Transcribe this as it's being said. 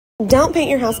Don't paint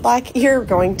your house black, you're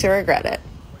going to regret it.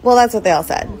 Well, that's what they all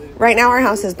said. Right now our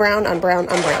house is brown on brown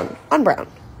on brown on brown.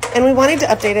 And we wanted to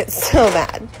update it so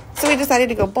bad. So we decided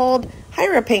to go bold,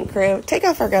 hire a paint crew, take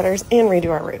off our gutters, and redo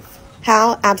our roof.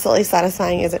 How absolutely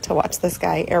satisfying is it to watch this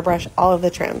guy airbrush all of the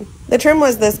trim? The trim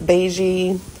was this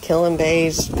beigey, killing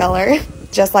beige color,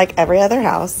 just like every other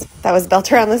house that was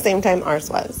built around the same time ours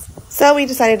was. So we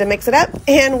decided to mix it up,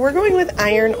 and we're going with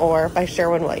Iron Ore by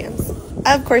Sherwin-Williams.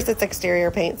 Of course, it's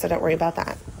exterior paint, so don't worry about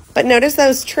that. But notice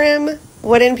those trim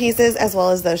wooden pieces as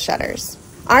well as those shutters.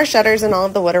 Our shutters and all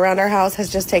of the wood around our house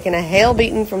has just taken a hail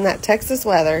beating from that Texas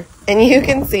weather, and you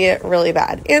can see it really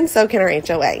bad, and so can our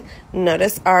HOA.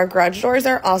 Notice our garage doors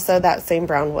are also that same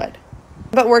brown wood.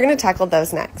 But we're going to tackle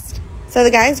those next. So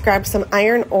the guys grabbed some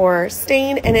Iron Ore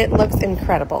stain, and it looks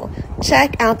incredible.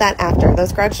 Check out that after.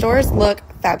 Those garage doors look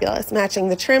fabulous, matching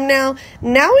the trim now.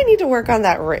 Now we need to work on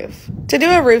that roof. To do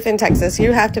a roof in Texas,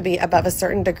 you have to be above a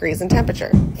certain degrees in temperature.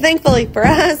 Thankfully for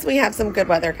us, we have some good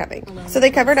weather coming. So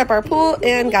they covered up our pool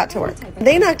and got to work.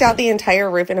 They knocked out the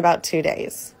entire roof in about 2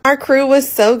 days. Our crew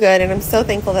was so good, and I'm so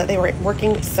thankful that they were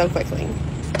working so quickly.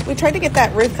 We tried to get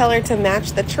that roof color to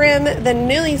match the trim, the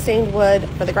newly stained wood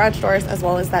for the garage doors, as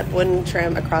well as that wooden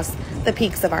trim across the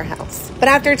peaks of our house. But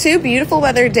after 2 beautiful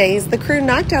weather days, the crew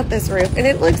knocked out this roof, and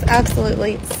it looks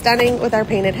absolutely stunning with our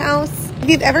painted house. If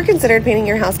you've ever considered painting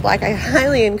your house black, I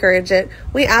highly encourage it.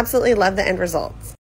 We absolutely love the end results.